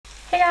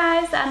Hey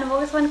guys, and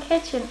welcome to One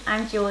Kitchen.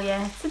 I'm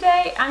Julia.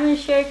 Today I'm going to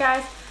show you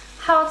guys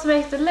how to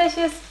make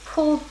delicious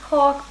pulled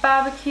pork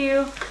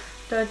barbecue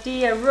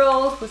tortilla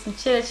rolls with some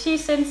cheddar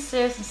cheese and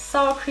some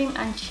sour cream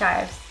and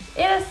chives.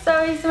 It is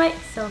so easy to make,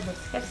 so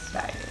let's get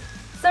started.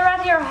 So right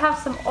here I have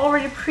some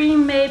already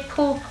pre-made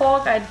pulled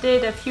pork I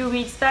did a few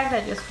weeks back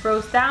that just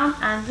froze down,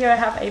 and here I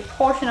have a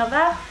portion of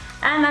that,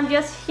 and I'm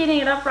just heating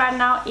it up right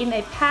now in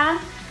a pan.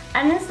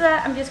 And into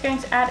that I'm just going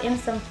to add in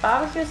some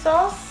barbecue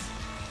sauce.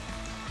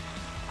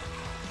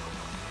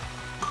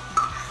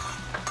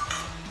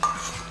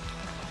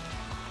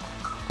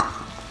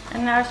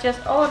 And now it's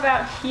just all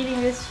about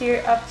heating this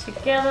here up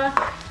together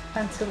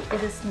until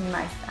it is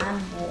nice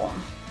and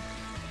warm.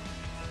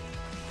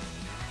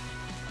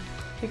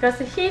 Because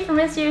the heat from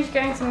this here is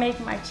going to make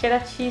my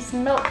cheddar cheese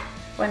melt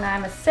when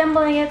I'm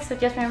assembling it, so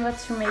just remember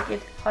to make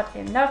it hot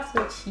enough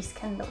so the cheese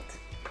can melt.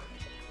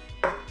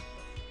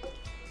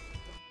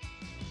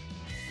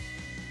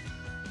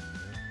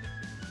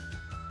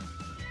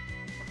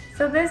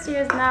 So this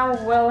here is now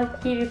well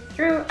heated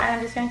through, and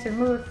I'm just going to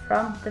remove it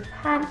from the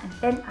pan, and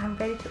then I'm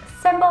ready to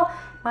assemble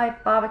my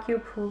barbecue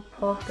pulled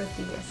pork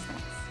tortilla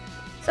snacks.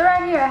 So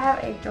right here I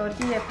have a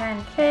tortilla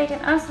pancake,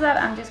 and onto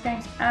that I'm just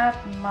going to add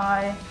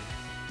my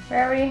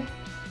very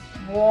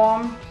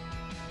warm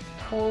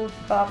pulled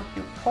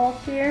barbecue pork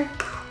here.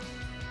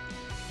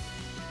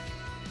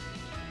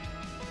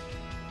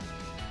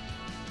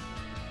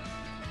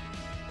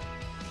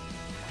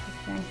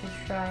 Just going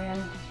to try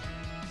and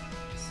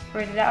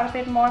spread it out a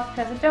bit more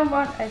because I don't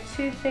want a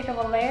too thick of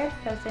a layer,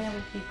 because then it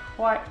would be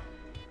quite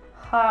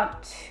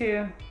hard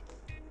to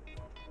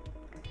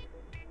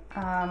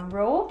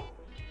roll.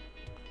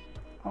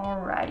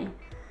 Alrighty,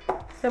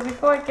 so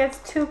before it gets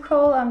too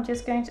cold I'm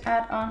just going to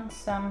add on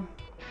some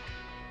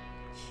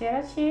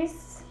cheddar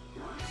cheese.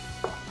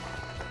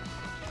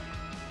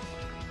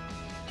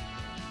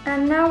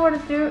 And now what I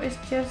do is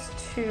just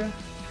to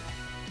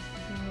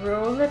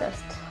roll it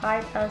as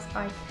tight as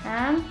I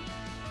can.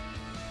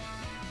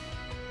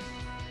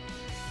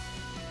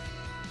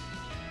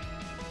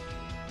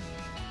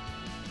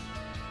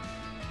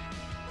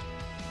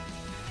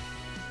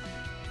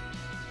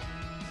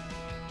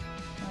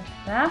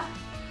 That.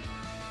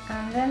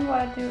 And then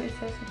what I do is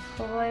just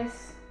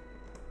place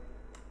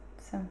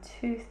some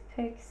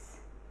toothpicks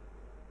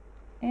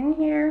in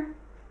here.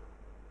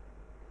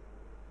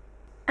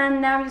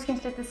 And now I'm just going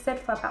to let this sit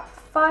for about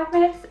 5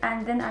 minutes,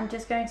 and then I'm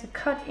just going to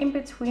cut in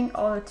between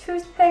all the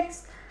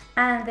toothpicks,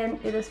 and then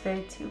it is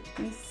ready to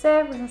be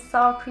served with some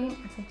sour cream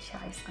and some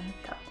chives on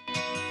the top.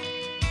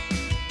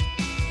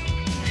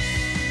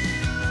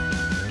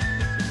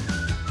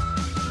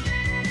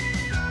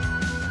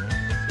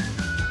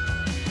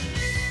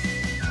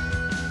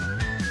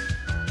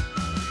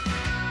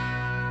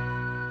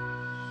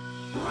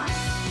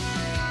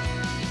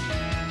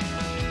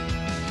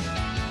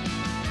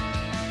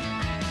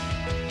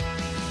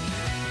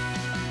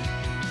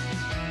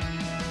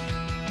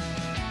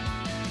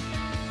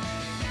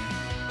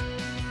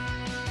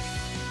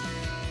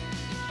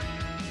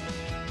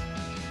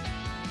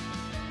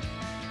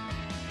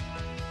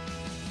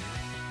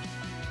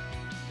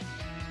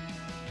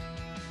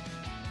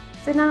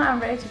 So now I'm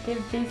ready to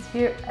give these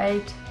here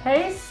a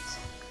taste.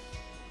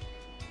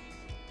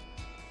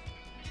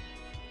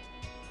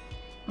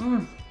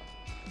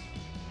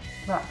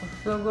 That was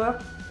so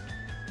good.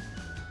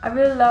 I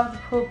really love the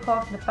pulled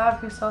pork and the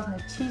barbecue sauce and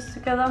the cheese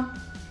together.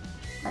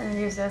 And then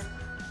there's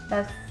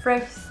that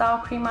fresh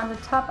sour cream on the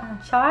top and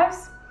the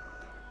chives.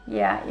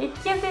 Yeah,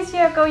 give this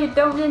here a go. You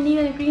don't really need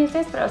any ingredients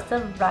list, but I'll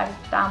still write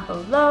it down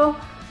below.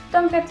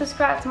 Don't forget to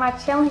subscribe to my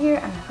channel here,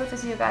 and I hope to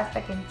see you guys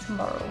again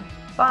tomorrow.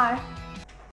 Bye!